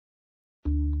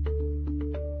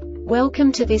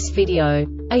Welcome to this video.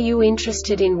 Are you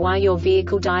interested in why your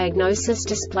vehicle diagnosis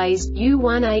displays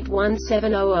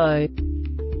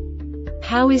U181700?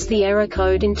 How is the error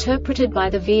code interpreted by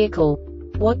the vehicle?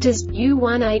 What does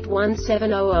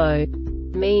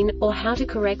U181700 mean, or how to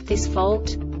correct this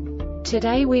fault?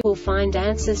 Today we will find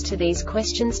answers to these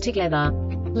questions together.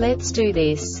 Let's do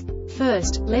this.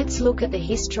 First, let's look at the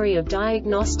history of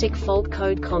diagnostic fault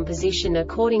code composition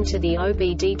according to the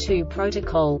OBD2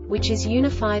 protocol, which is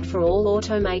unified for all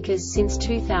automakers since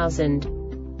 2000.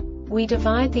 We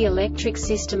divide the electric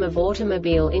system of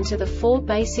automobile into the four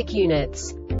basic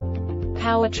units: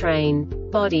 powertrain,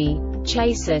 body,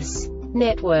 chassis,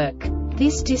 network.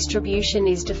 This distribution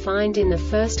is defined in the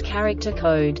first character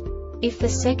code. If the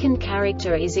second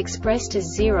character is expressed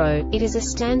as 0, it is a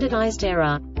standardized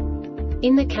error.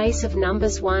 In the case of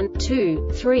numbers 1, 2,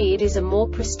 3, it is a more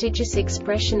prestigious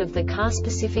expression of the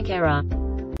car-specific error.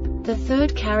 The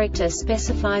third character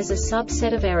specifies a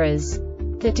subset of errors.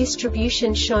 The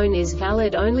distribution shown is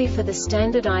valid only for the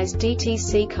standardized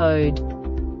DTC code.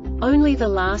 Only the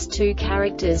last two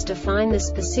characters define the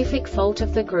specific fault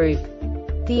of the group.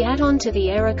 The add-on to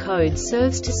the error code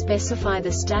serves to specify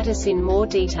the status in more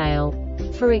detail.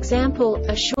 For example,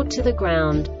 a short to the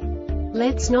ground.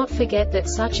 Let's not forget that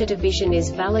such a division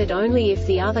is valid only if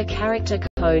the other character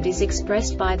code is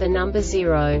expressed by the number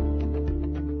 0.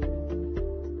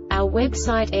 Our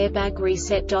website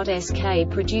airbagreset.sk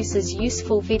produces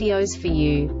useful videos for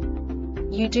you.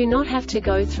 You do not have to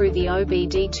go through the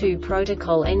OBD2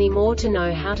 protocol anymore to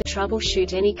know how to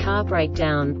troubleshoot any car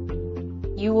breakdown.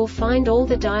 You will find all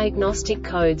the diagnostic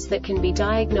codes that can be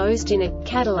diagnosed in a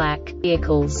Cadillac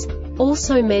vehicles.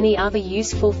 Also many other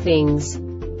useful things.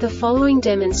 The following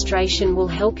demonstration will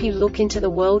help you look into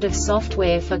the world of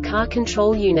software for car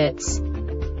control units.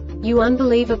 You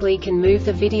unbelievably can move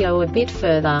the video a bit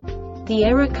further. The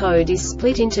error code is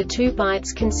split into 2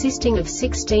 bytes consisting of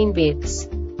 16 bits.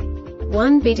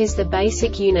 1 bit is the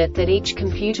basic unit that each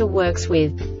computer works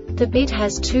with. The bit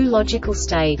has 2 logical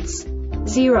states: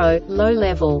 0, low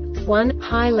level, 1,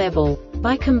 high level.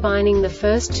 By combining the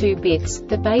first 2 bits,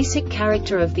 the basic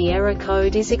character of the error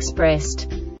code is expressed.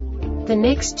 The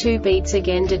next 2 beats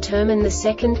again determine the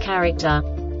second character.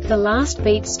 The last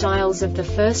beat styles of the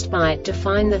first byte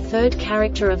define the third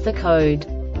character of the code.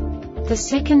 The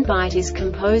second byte is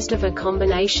composed of a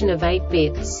combination of 8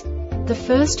 bits. The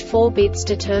first 4 bits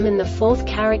determine the fourth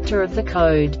character of the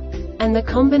code. And the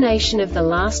combination of the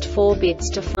last 4 bits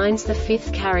defines the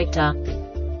fifth character.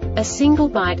 A single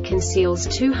byte conceals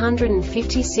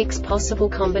 256 possible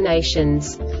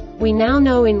combinations. We now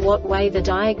know in what way the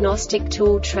diagnostic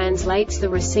tool translates the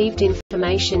received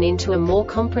information into a more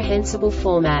comprehensible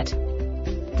format.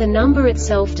 The number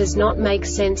itself does not make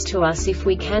sense to us if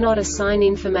we cannot assign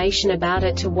information about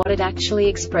it to what it actually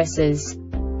expresses.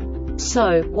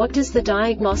 So, what does the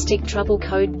Diagnostic Trouble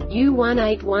Code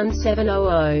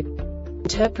U181700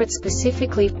 interpret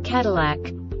specifically for Cadillac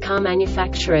car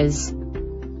manufacturers?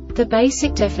 The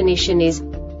basic definition is: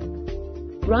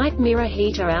 right mirror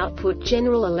heater output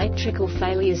general electrical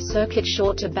failures circuit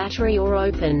short to battery or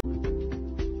open.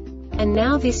 And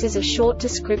now this is a short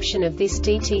description of this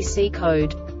DTC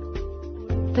code.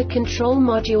 The control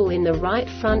module in the right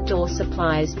front door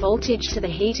supplies voltage to the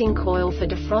heating coil for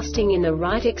defrosting in the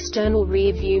right external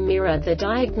rear view mirror. The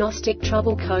Diagnostic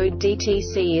Trouble Code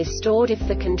DTC is stored if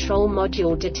the control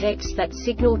module detects that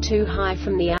signal too high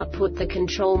from the output. The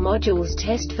control module's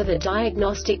test for the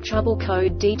Diagnostic Trouble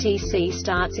Code DTC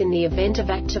starts in the event of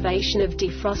activation of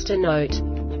defroster.Note.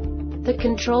 The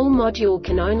control module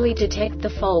can only detect the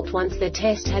fault once the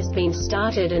test has been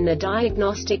started, and the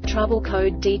Diagnostic Trouble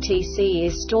Code DTC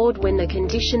is stored when the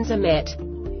conditions are met.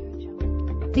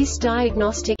 This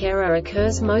diagnostic error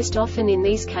occurs most often in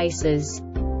these cases: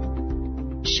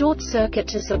 short circuit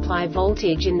to supply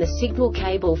voltage in the signal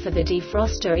cable for the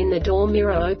defroster in the door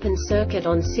mirror, open circuit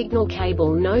on signal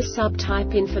cable, no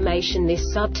subtype information.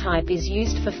 This subtype is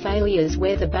used for failures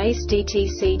where the base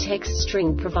DTC text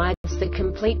string provides the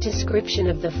complete description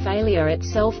of the failure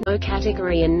itself, no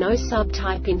category and no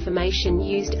subtype information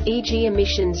used, e.g.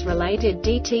 emissions related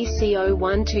DTC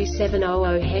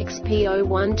 012700 hex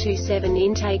P0127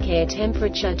 intake, air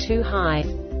temperature too high.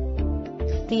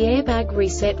 The Airbag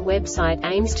Reset website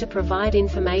aims to provide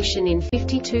information in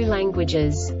 52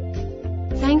 languages.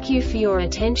 Thank you for your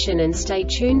attention and stay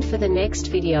tuned for the next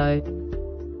video.